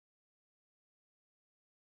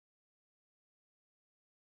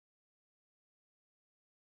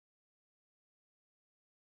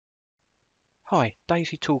Hi,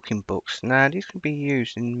 DAISY Talking Books. Now, these can be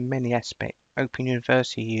used in many aspects. Open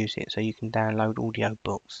University use it so you can download audio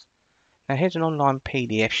books. Now, here's an online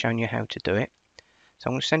PDF showing you how to do it. So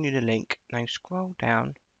I'm going to send you the link. Now, scroll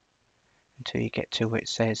down until you get to where it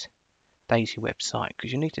says DAISY website,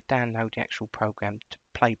 because you need to download the actual program to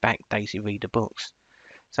play back DAISY Reader books.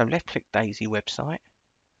 So left-click DAISY website,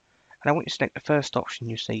 and I want you to select the first option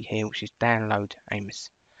you see here, which is Download AIMS.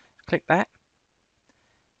 Click that.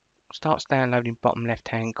 Starts downloading bottom left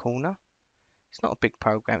hand corner. It's not a big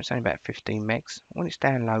program, it's only about 15 megs. When it's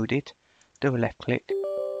downloaded, do a left click,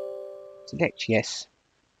 select yes,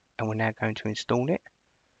 and we're now going to install it.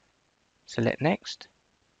 Select next,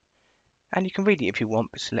 and you can read it if you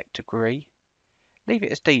want, but select agree. Leave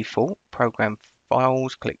it as default, program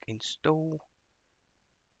files, click install.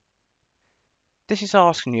 This is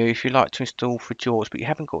asking you if you like to install for JAWS, but you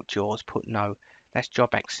haven't got JAWS, put no. That's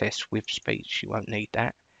job access with speech, you won't need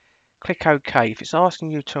that. Click OK. If it's asking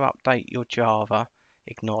you to update your Java,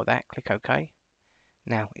 ignore that. Click OK.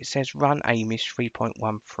 Now it says run AIMS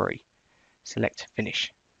 3.13. Select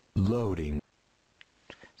finish. Loading.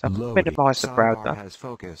 So minimize the browser. Has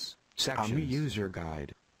focus. Sections. User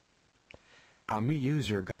guide.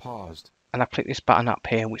 User paused. And I click this button up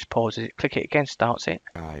here, which pauses it. Click it again, starts it.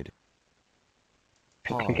 Guide.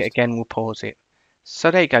 And click it again, will pause it. So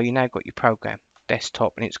there you go. You now got your program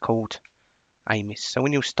desktop, and it's called AIMS. So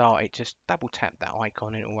when you start it, just double tap that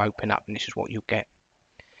icon and it will open up, and this is what you'll get.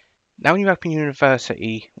 Now when you open your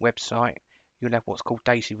university website, you'll have what's called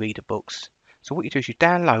DAISY Reader books. So what you do is you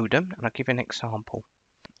download them, and I'll give you an example.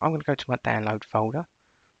 I'm going to go to my download folder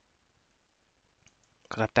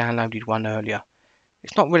because I've downloaded one earlier.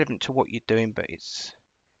 It's not relevant to what you're doing, but it's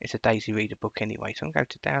a DAISY Reader book anyway. So I'm going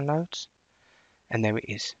to go to downloads, and there it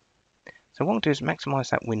is. So what I'll do is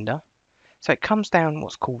maximize that window. So it comes down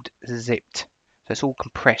what's called zipped. So it's all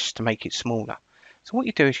compressed to make it smaller. So what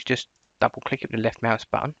you do is you just double click it with the left mouse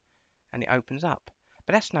button and it opens up.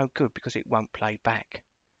 But that's no good because it won't play back.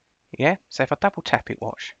 Yeah? So if I double tap it,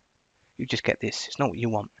 watch, you just get this. It's not what you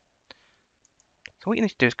want. So what you need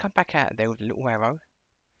to do is come back out of there with a little arrow.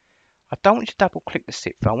 I don't want you to double click the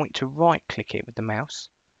zip file. I want you to right click it with the mouse.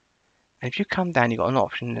 And if you come down, you've got an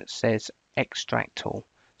option that says extract all.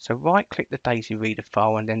 So right click the DAISY Reader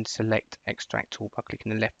file and then select extract all by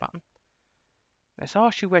clicking the left button. Let's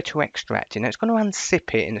ask you where to extract it. Now it's going to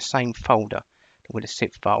unzip it in the same folder where the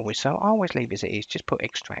zip file is. So I always leave it as it is. Just put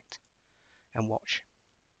extract and watch.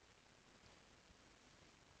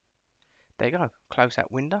 There you go. Close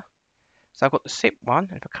that window. So I've got the zip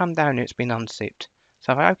one. If I come down here, it's been unzipped.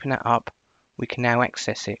 So if I open that up, we can now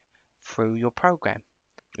access it through your program,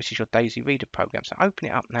 which is your DAISY Reader program. So open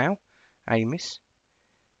it up now, AIMS.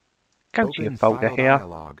 Go to your folder here.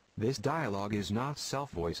 Dialog. This dialog is not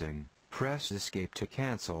self-voicing. Press escape to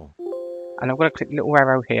cancel. And I'm going to click the little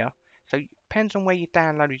arrow here. So it depends on where you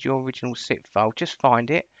downloaded your original zip file. Just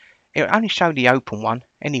find it. It'll only show the open one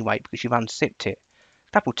anyway because you've unzipped it.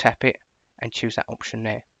 Double tap it and choose that option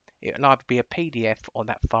there. It'll either be a PDF or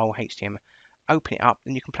that file HTML. Open it up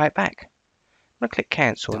and you can play it back. I'm going to click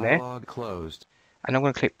cancel Dialog there. Closed. And I'm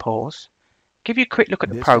going to click pause. Give you a quick look at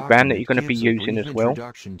the program that you're going to be using as well.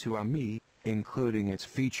 Including its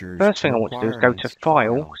features. First thing I want to do is go to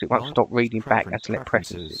File, because it won't stop reading back, and select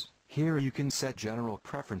Preferences. Here you can set general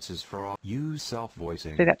preferences for all. Use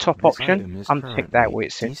self-voicing. See that top option? Untick that where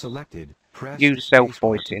it says Use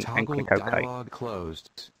self-voicing and click OK.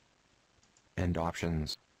 Closed. And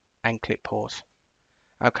options. And click Pause.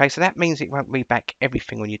 Okay, so that means it won't read back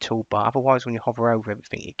everything on your toolbar. Otherwise, when you hover over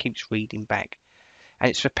everything, it keeps reading back. And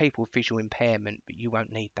it's for people with visual impairment, but you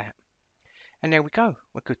won't need that. And there we go.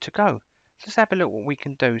 We're good to go. Let's have a look what we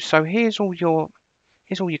can do. So here's all your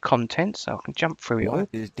content. So I can jump through it all. What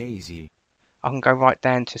is DAISY? I can go right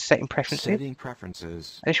down to Setting Preferences. Setting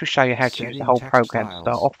Preferences. And this will show you how to use the whole program to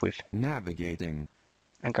start off with. Navigating.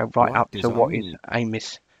 And go right up to what is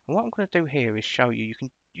AIMS. And what I'm going to do here is show you. You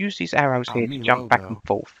can use these arrows here to jump back and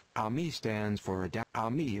forth. AMI stands for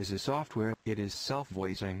AMI is a software. It is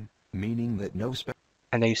self-voicing, meaning that no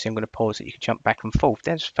and then you see I'm going to pause it. You can jump back and forth.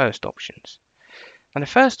 There's first options. And the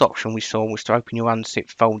first option we saw was to open your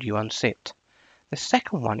unzipped folder you unzipped. The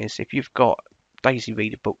second one is if you've got DAISY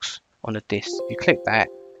Reader books on a disk. If you click that,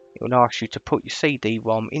 it will ask you to put your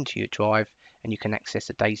CD-ROM into your drive and you can access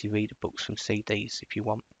the DAISY Reader books from CDs if you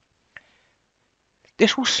want.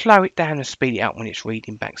 This will slow it down and speed it up when it's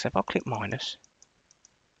reading back. So if I click minus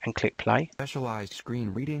and click play. Specialized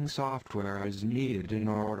screen reading software is needed in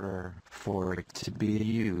order for it to be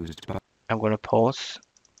used. I'm going to pause.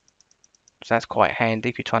 So that's quite handy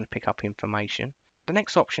if you're trying to pick up information. The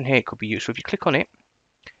next option here could be useful. If you click on it,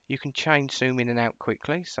 you can change zoom in and out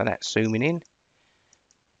quickly. So that's zooming in,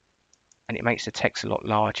 and it makes the text a lot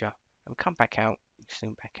larger. And come back out, you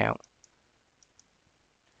zoom back out.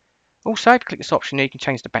 Also, if you click this option here, you can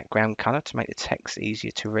change the background colour to make the text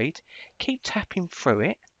easier to read. Keep tapping through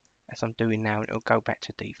it, as I'm doing now, and it'll go back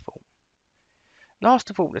to default. Last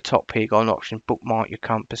of all, at the top here, you've got an option, bookmark your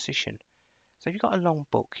current position. So if you've got a long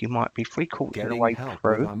book, you might be 3/4 of the way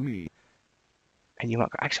through, and you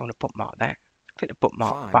might go, actually, I want to bookmark that. Click the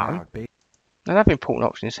bookmark button. Another important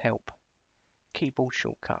option is help. Keyboard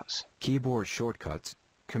shortcuts. Keyboard shortcuts,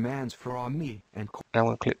 commands from me, and I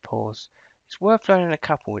want to click pause. It's worth learning a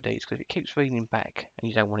couple of these because if it keeps reading back and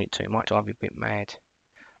you don't want it to, it might drive you a bit mad.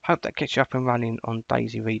 Hope that gets you up and running on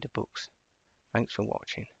DAISY Reader books. Thanks for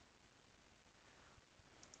watching.